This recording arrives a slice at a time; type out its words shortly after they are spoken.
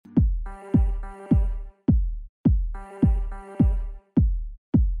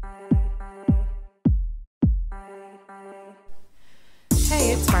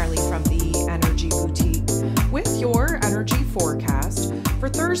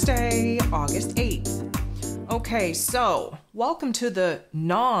Thursday, August 8th. Okay, so welcome to the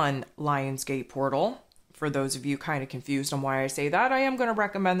non-Lionsgate portal. For those of you kind of confused on why I say that, I am going to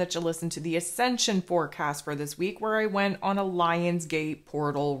recommend that you listen to the Ascension forecast for this week, where I went on a Lionsgate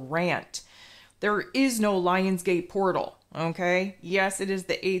portal rant. There is no Lionsgate portal, okay? Yes, it is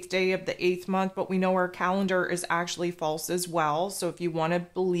the 8th day of the 8th month, but we know our calendar is actually false as well. So if you want to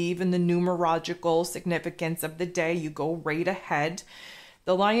believe in the numerological significance of the day, you go right ahead.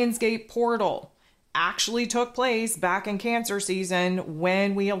 The Lionsgate portal actually took place back in Cancer season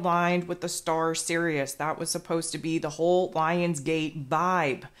when we aligned with the star Sirius. That was supposed to be the whole Lionsgate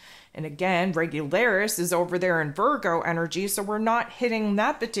vibe. And again, Regularis is over there in Virgo energy, so we're not hitting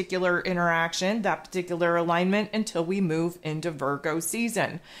that particular interaction, that particular alignment until we move into Virgo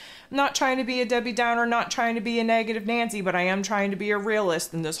season. I'm not trying to be a Debbie Downer, not trying to be a negative Nancy, but I am trying to be a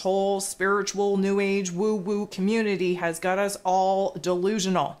realist, and this whole spiritual new age woo-woo community has got us all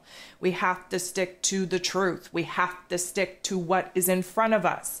delusional. We have to stick to the truth. We have to stick to what is in front of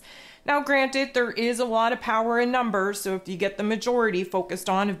us. Now, granted, there is a lot of power in numbers, so if you get the majority focused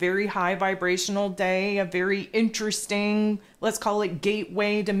on a very high vibrational day, a very interesting, let's call it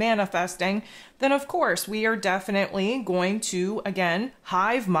gateway to manifesting, then of course we are definitely going to, again,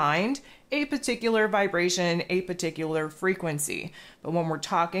 hive mind a particular vibration, a particular frequency. But when we're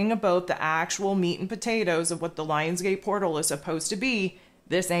talking about the actual meat and potatoes of what the Lionsgate portal is supposed to be,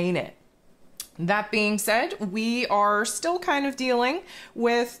 this ain't it. That being said, we are still kind of dealing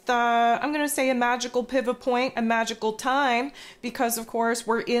with, I'm going to say, a magical pivot point, a magical time, because of course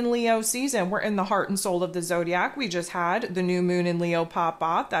we're in Leo season. We're in the heart and soul of the zodiac. We just had the new moon in Leo pop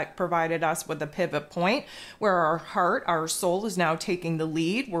off. That provided us with a pivot point where our heart, our soul is now taking the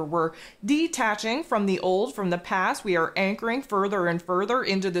lead, where we're detaching from the old, from the past. We are anchoring further and further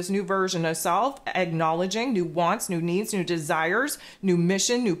into this new version of self, acknowledging new wants, new needs, new desires, new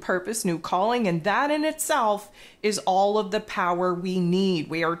mission, new purpose, new calling. And that in itself is all of the power we need.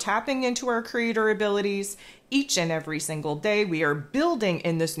 We are tapping into our creator abilities each and every single day. We are building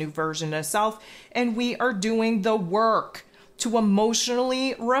in this new version of self, and we are doing the work to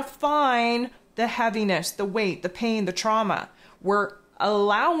emotionally refine the heaviness, the weight, the pain, the trauma. We're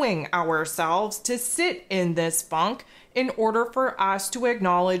allowing ourselves to sit in this funk in order for us to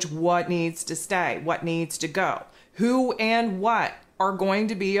acknowledge what needs to stay, what needs to go, who and what are going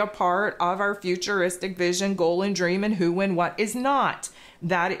to be a part of our futuristic vision, goal, and dream, and who and what is not.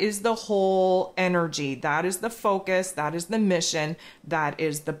 That is the whole energy. That is the focus. That is the mission. That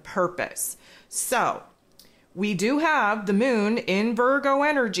is the purpose. So we do have the moon in Virgo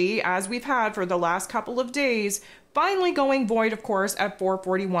energy, as we've had for the last couple of days, finally going void, of course, at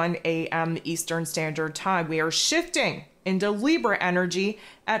 4:41 a.m. Eastern Standard Time. We are shifting into Libra energy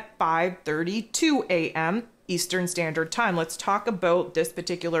at 5:32 a.m. Eastern Standard Time. Let's talk about this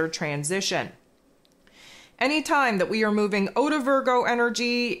particular transition. Anytime that we are moving out of Virgo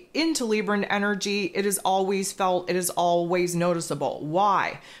energy into Libran energy, it is always felt, it is always noticeable.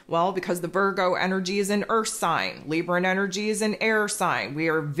 Why? Well, because the Virgo energy is an earth sign. Libran energy is an air sign. We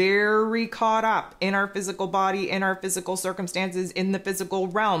are very caught up in our physical body, in our physical circumstances, in the physical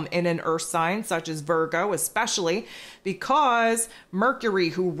realm, in an earth sign such as Virgo, especially because Mercury,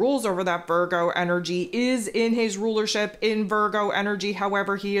 who rules over that Virgo energy, is in his rulership in Virgo energy.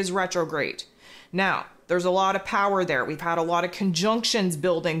 However, he is retrograde. Now, there's a lot of power there. We've had a lot of conjunctions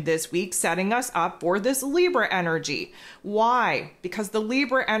building this week, setting us up for this Libra energy. Why? Because the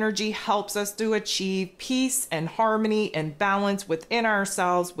Libra energy helps us to achieve peace and harmony and balance within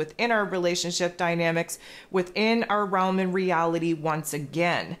ourselves, within our relationship dynamics, within our realm and reality once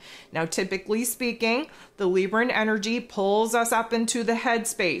again. Now, typically speaking, the Libran energy pulls us up into the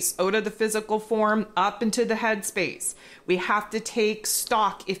headspace, out of the physical form, up into the headspace. We have to take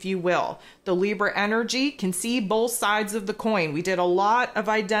stock, if you will. The Libra energy can see both sides of the coin. We did a lot of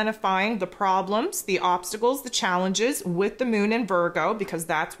identifying the problems, the obstacles, the challenges with the moon in Virgo, because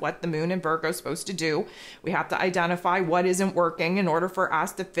that's what the moon in Virgo is supposed to do. We have to identify what isn't working in order for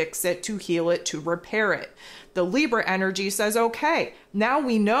us to fix it, to heal it, to repair it. The Libra energy says, okay, now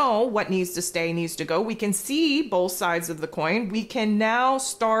we know what needs to stay, needs to go. We can see both sides of the coin. We can now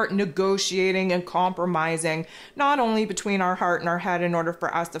start negotiating and compromising, not only between our heart and our head in order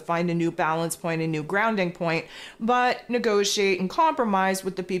for us to find a new balance point, a new grounding point, but negotiate and compromise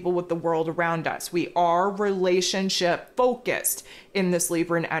with the people, with the world around us. We are relationship focused in this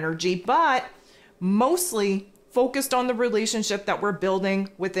Libran energy, but mostly focused on the relationship that we're building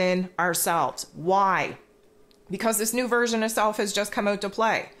within ourselves. Why? because this new version of self has just come out to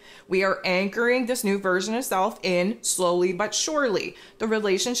play. We are anchoring this new version of self in slowly but surely. The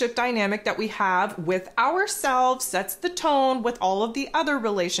relationship dynamic that we have with ourselves sets the tone with all of the other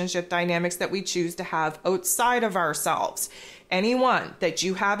relationship dynamics that we choose to have outside of ourselves. Anyone that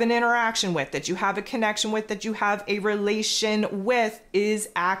you have an interaction with, that you have a connection with, that you have a relation with is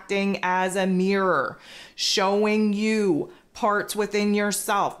acting as a mirror, showing you parts within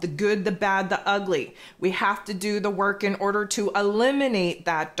yourself, the good, the bad, the ugly. We have to do the work in order to eliminate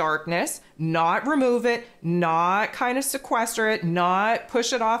that darkness, not remove it, not kind of sequester it, not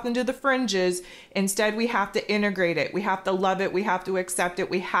push it off into the fringes. Instead, we have to integrate it. We have to love it. We have to accept it.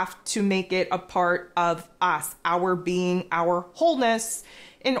 We have to make it a part of us, our being, our wholeness,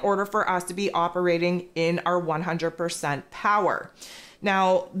 in order for us to be operating in our 100% power.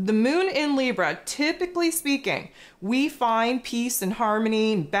 Now, the moon in Libra, typically speaking, we find peace and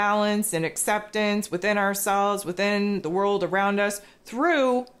harmony and balance and acceptance within ourselves, within the world around us,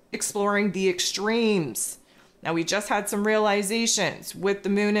 through exploring the extremes. Now, we just had some realizations with the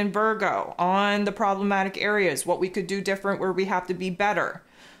moon in Virgo on the problematic areas, what we could do different, where we have to be better.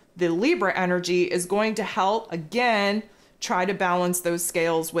 The Libra energy is going to help, again, try to balance those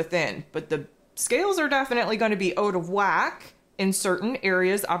scales within. But the scales are definitely going to be out of whack in certain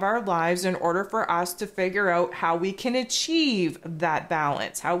areas of our lives in order for us to figure out how we can achieve that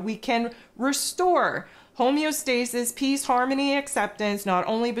balance, how we can restore homeostasis, peace, harmony, acceptance, not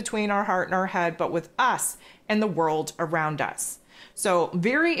only between our heart and our head, but with us and the world around us. So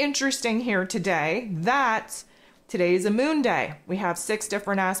very interesting here today that today is a moon day. We have 6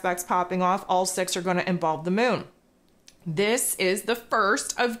 different aspects popping off. All 6 are going to involve the moon. This is the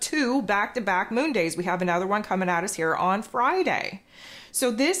first of 2 back-to-back moon days. We have another one coming at us here on Friday. So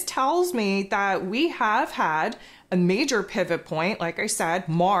this tells me that we have had a major pivot point, like I said,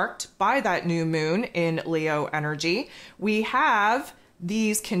 marked by that new moon in Leo energy. We have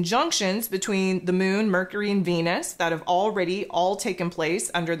these conjunctions between the moon, Mercury, and Venus that have already all taken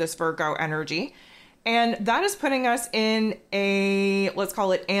place under this Virgo energy. And that is putting us in a, let's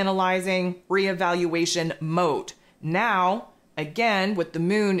call it, analyzing, reevaluation mode. Now, again, with the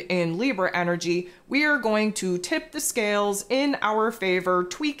moon in Libra energy, we are going to tip the scales in our favor,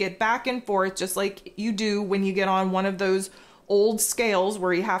 tweak it back and forth, just like you do when you get on one of those old scales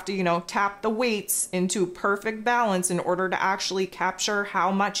where you have to, tap the weights into perfect balance in order to actually capture how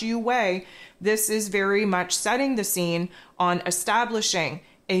much you weigh. This is very much setting the scene on establishing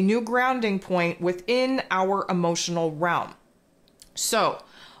a new grounding point within our emotional realm. So,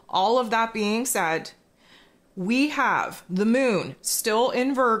 all of that being said, we have the moon still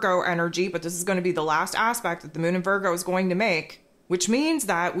in Virgo energy, but this is going to be the last aspect that the moon in Virgo is going to make, which means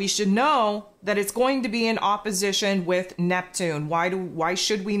that we should know that it's going to be in opposition with Neptune. Why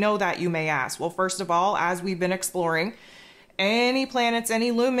should we know that, you may ask? Well, first of all, as we've been exploring, any planets,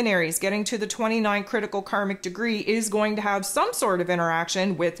 any luminaries getting to the 29 critical karmic degree is going to have some sort of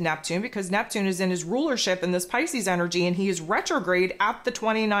interaction with Neptune, because Neptune is in his rulership in this Pisces energy, and he is retrograde at the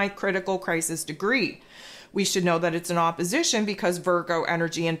 29th critical crisis degree. We should know that it's an opposition because Virgo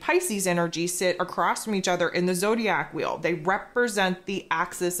energy and Pisces energy sit across from each other in the zodiac wheel. They represent the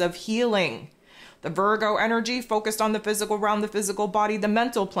axis of healing. The Virgo energy focused on the physical realm, the physical body, the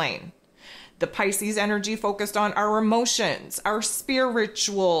mental plane. The Pisces energy focused on our emotions, our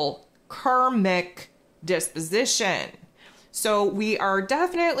spiritual, karmic disposition. So we are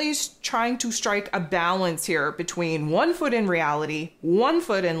definitely trying to strike a balance here between 1 foot in reality, 1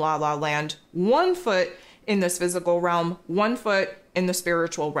 foot in la la land, 1 foot in this physical realm, 1 foot in the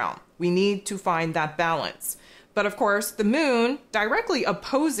spiritual realm. We need to find that balance. But of course, the moon directly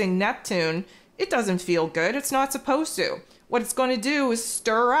opposing Neptune, it doesn't feel good. It's not supposed to. What it's going to do is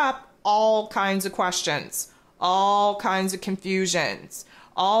stir up all kinds of questions, all kinds of confusions,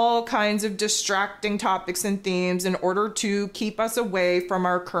 all kinds of distracting topics and themes in order to keep us away from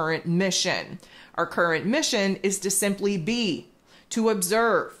our current mission. Our current mission is to simply be, to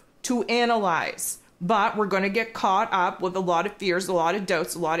observe, to analyze. But we're going to get caught up with a lot of fears, a lot of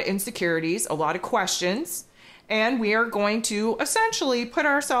doubts, a lot of insecurities, a lot of questions. And we are going to essentially put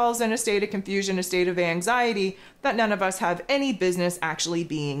ourselves in a state of confusion, a state of anxiety that none of us have any business actually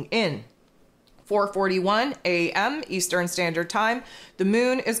being in. 4:41 a.m. Eastern Standard Time, the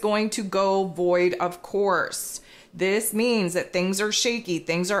moon is going to go void, of course. This means that things are shaky,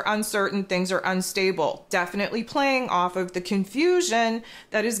 things are uncertain, things are unstable. Definitely playing off of the confusion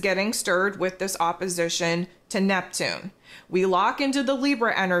that is getting stirred with this opposition to Neptune. We lock into the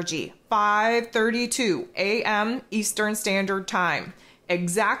Libra energy, 5:32 a.m. Eastern Standard Time.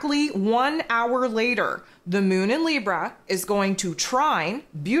 exactly 1 hour later, the moon in Libra is going to trine,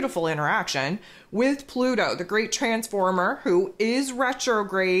 beautiful interaction, with Pluto, the great transformer, who is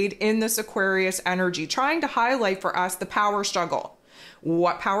retrograde in this Aquarius energy, trying to highlight for us the power struggle.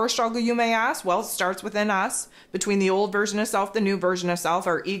 What power struggle, you may ask? Well, it starts within us, between the old version of self, the new version of self,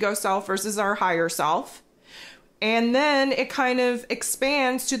 our ego self versus our higher self. And then it kind of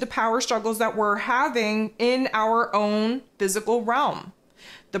expands to the power struggles that we're having in our own physical realm.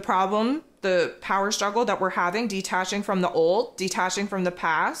 The problem, the power struggle that we're having, detaching from the old, detaching from the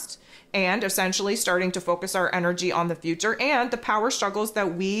past, and essentially starting to focus our energy on the future, and the power struggles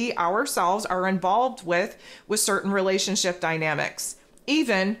that we ourselves are involved with certain relationship dynamics,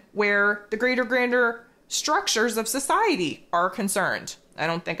 even where the greater, grander structures of society are concerned. I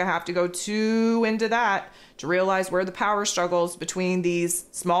don't think I have to go too into that to realize where the power struggles between these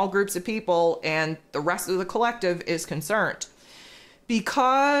small groups of people and the rest of the collective is concerned.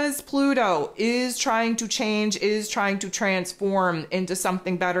 Because Pluto is trying to change, is trying to transform into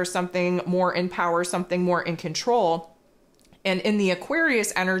something better, something more in power, something more in control. And in the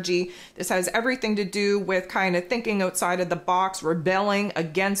Aquarius energy, this has everything to do with kind of thinking outside of the box, rebelling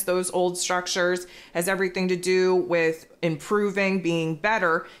against those old structures, has everything to do with improving, being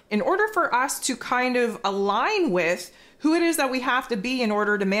better, in order for us to kind of align with who it is that we have to be in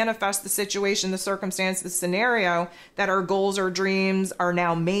order to manifest the situation, the circumstance, the scenario that our goals or dreams are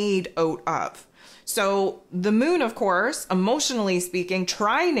now made out of. So the moon, of course, emotionally speaking,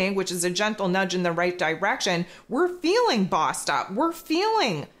 trining, which is a gentle nudge in the right direction, we're feeling bossed up. We're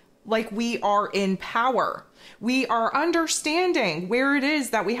feeling like we are in power. We are understanding where it is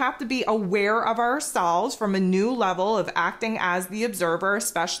that we have to be aware of ourselves from a new level of acting as the observer,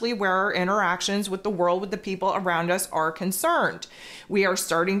 especially where our interactions with the world, with the people around us are concerned. We are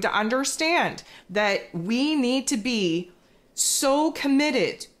starting to understand that we need to be so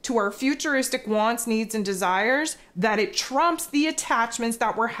committed to our futuristic wants, needs, and desires that it trumps the attachments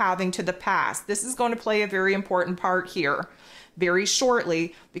that we're having to the past. This is going to play a very important part here very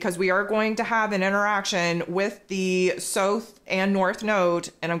shortly, because we are going to have an interaction with the South and North Node,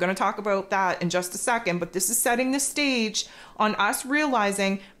 and I'm going to talk about that in just a second, but this is setting the stage on us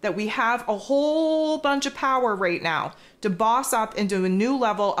realizing that we have a whole bunch of power right now to boss up into a new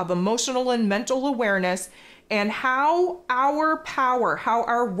level of emotional and mental awareness, and how our power, how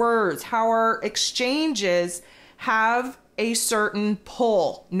our words, how our exchanges have a certain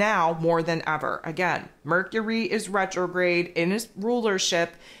pull now more than ever. Again, Mercury is retrograde in its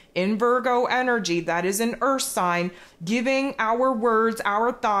rulership in Virgo energy. That is an earth sign, giving our words,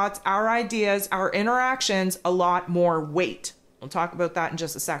 our thoughts, our ideas, our interactions a lot more weight. We'll talk about that in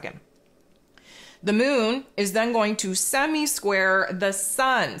just a second. The moon is then going to semi-square the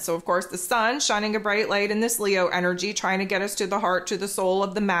sun. So, of course, the sun shining a bright light in this Leo energy, trying to get us to the heart, to the soul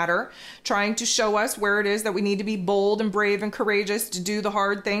of the matter, trying to show us where it is that we need to be bold and brave and courageous to do the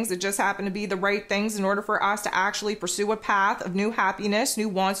hard things that just happen to be the right things in order for us to actually pursue a path of new happiness, new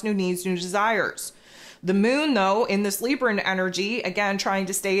wants, new needs, new desires. The moon, though, in this Libran energy, again, trying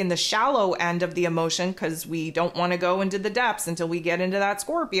to stay in the shallow end of the emotion because we don't want to go into the depths until we get into that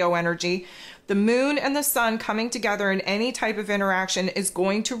Scorpio energy. The moon and the sun coming together in any type of interaction is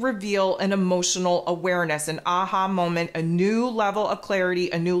going to reveal an emotional awareness, an aha moment, a new level of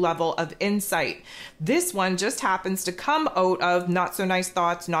clarity, a new level of insight. This one just happens to come out of not so nice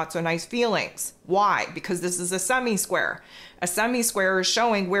thoughts, not so nice feelings. Why? Because this is a semi-square. A semi-square is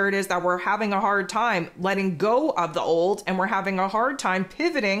showing where it is that we're having a hard time letting go of the old, and we're having a hard time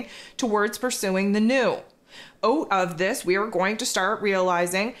pivoting towards pursuing the new. Out of this, we are going to start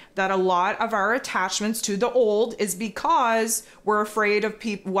realizing that a lot of our attachments to the old is because we're afraid of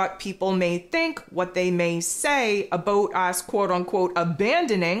what people may think, what they may say about us, quote unquote,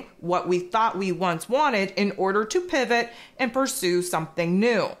 abandoning what we thought we once wanted in order to pivot and pursue something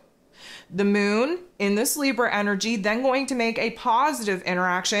new. The moon in this Libra energy then going to make a positive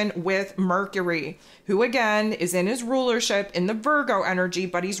interaction with Mercury, who again is in his rulership in the Virgo energy,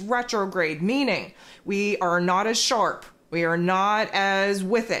 but he's retrograde, meaning we are not as sharp, we are not as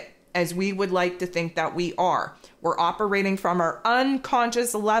with it as we would like to think that we are. We're operating from our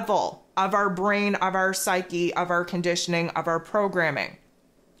unconscious level of our brain, of our psyche, of our conditioning, of our programming.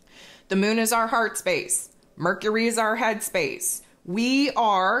 The moon is our heart space. Mercury is our head space. We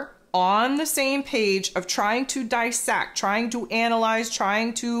are on the same page of trying to dissect, trying to analyze,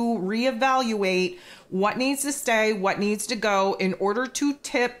 trying to reevaluate what needs to stay, what needs to go in order to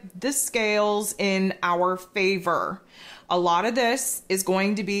tip the scales in our favor. A lot of this is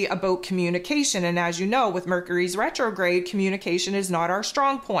going to be about communication. And as you know, with Mercury's retrograde, communication is not our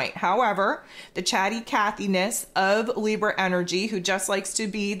strong point. However, the chatty Cathy-ness of Libra energy, who just likes to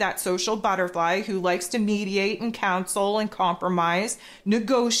be that social butterfly, who likes to mediate and counsel and compromise,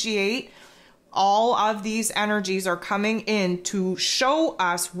 negotiate, all of these energies are coming in to show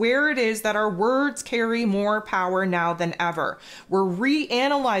us where it is that our words carry more power now than ever. We're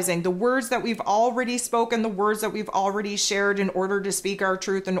reanalyzing the words that we've already spoken, the words that we've already shared in order to speak our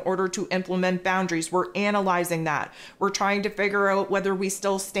truth, in order to implement boundaries. We're analyzing that. We're trying to figure out whether we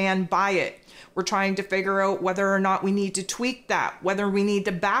still stand by it. We're trying to figure out whether or not we need to tweak that, whether we need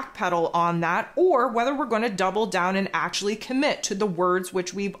to backpedal on that, or whether we're going to double down and actually commit to the words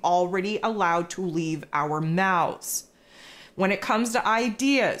which we've already allowed to leave our mouths. When it comes to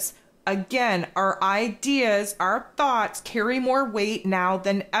ideas, again, our ideas, our thoughts carry more weight now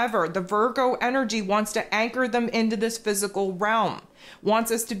than ever. The Virgo energy wants to anchor them into this physical realm,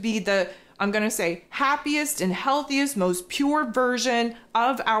 wants us to be the, I'm going to say, happiest and healthiest, most pure version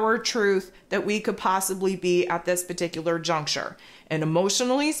of our truth that we could possibly be at this particular juncture. And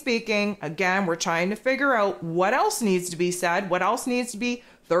emotionally speaking, again, we're trying to figure out what else needs to be said, what else needs to be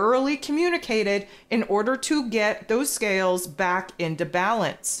thoroughly communicated in order to get those scales back into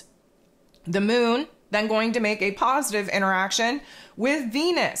balance. The moon then going to make a positive interaction with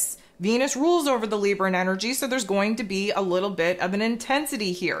Venus. Venus rules over the Libran energy, so there's going to be a little bit of an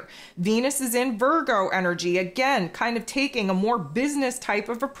intensity here. Venus is in Virgo energy, again, kind of taking a more business type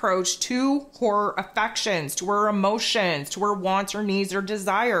of approach to her affections, to her emotions, to her wants or needs or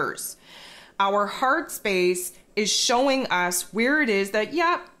desires. Our heart space is showing us where it is that,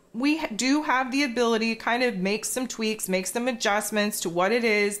 yep, we do have the ability to kind of make some tweaks, make some adjustments to what it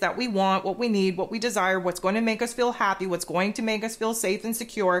is that we want, what we need, what we desire, what's going to make us feel happy, what's going to make us feel safe and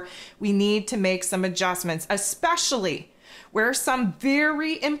secure. We need to make some adjustments, especially where some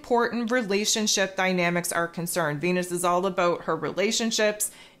very important relationship dynamics are concerned. Venus is all about her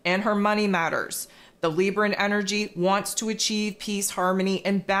relationships and her money matters. The Libran energy wants to achieve peace, harmony,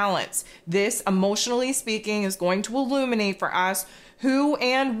 and balance. This, emotionally speaking, is going to illuminate for us who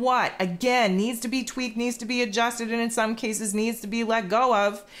and what, again, needs to be tweaked, needs to be adjusted, and in some cases needs to be let go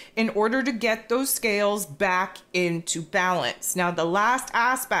of in order to get those scales back into balance. Now, the last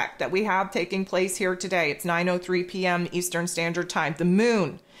aspect that we have taking place here today, it's 9:03 p.m. Eastern Standard Time. The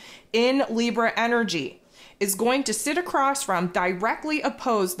moon in Libra energy is going to sit across from, directly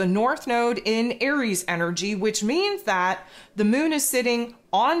oppose the North Node in Aries energy, which means that the moon is sitting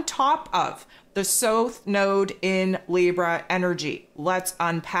on top of the South Node in Libra energy. Let's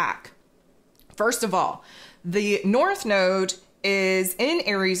unpack. First of all, the North Node is in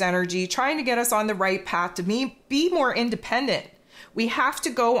Aries energy, trying to get us on the right path to be more independent. We have to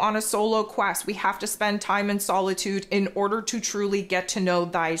go on a solo quest. We have to spend time in solitude in order to truly get to know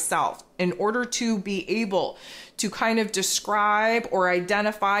thyself, in order to be able to kind of describe or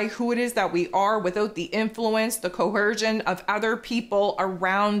identify who it is that we are without the influence, the coercion of other people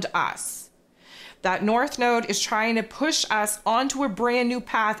around us. That North Node is trying to push us onto a brand new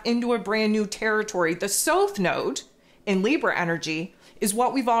path, into a brand new territory. The South Node in Libra energy is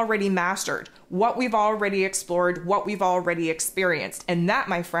what we've already mastered, what we've already explored, what we've already experienced. And that,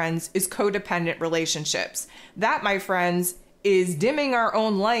 my friends, is codependent relationships. That, my friends, is dimming our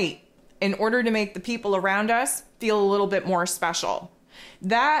own light in order to make the people around us feel a little bit more special.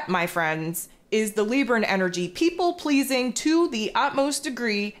 That, my friends, is the Libran energy, people pleasing to the utmost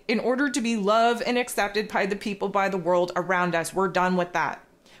degree in order to be loved and accepted by the people, by the world around us. We're done with that.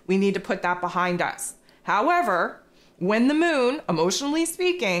 We need to put that behind us. However, when the moon, emotionally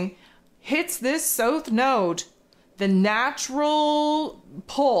speaking, hits this South Node, the natural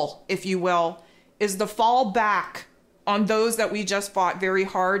pull, if you will, is the fall back on those that we just fought very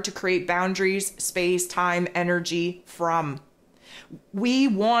hard to create boundaries, space, time, energy from. We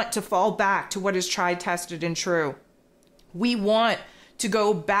want to fall back to what is tried, tested, and true. We want to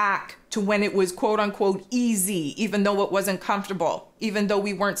go back to when it was quote unquote easy, even though it wasn't comfortable, even though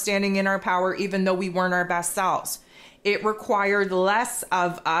we weren't standing in our power, even though we weren't our best selves. It required less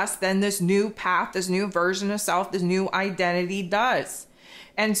of us than this new path, this new version of self, this new identity does.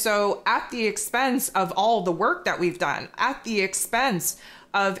 And so at the expense of all the work that we've done, at the expense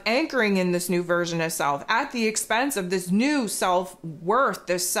of anchoring in this new version of self, at the expense of this new self-worth,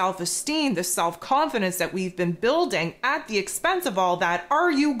 this self-esteem, this self-confidence that we've been building, at the expense of all that,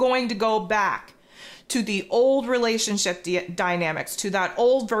 are you going to go back to the old relationship dynamics, to that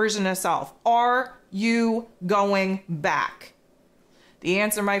old version of self? Are you going back? The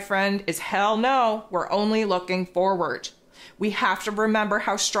answer, my friend, is hell no. We're only looking forward. We have to remember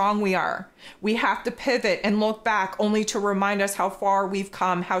how strong we are. We have to pivot and look back only to remind us how far we've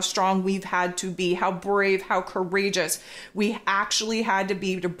come, how strong we've had to be, how brave, how courageous we actually had to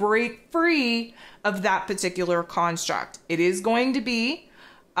be to break free of that particular construct. It is going to be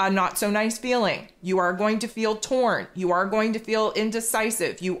a not so nice feeling. You are going to feel torn. You are going to feel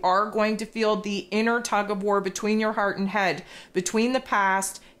indecisive. You are going to feel the inner tug of war between your heart and head, between the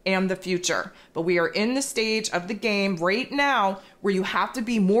past and the future. But we are in the stage of the game right now where you have to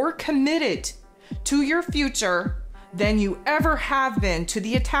be more committed to your future than you ever have been to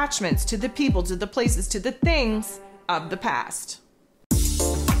the attachments, to the people, to the places, to the things of the past.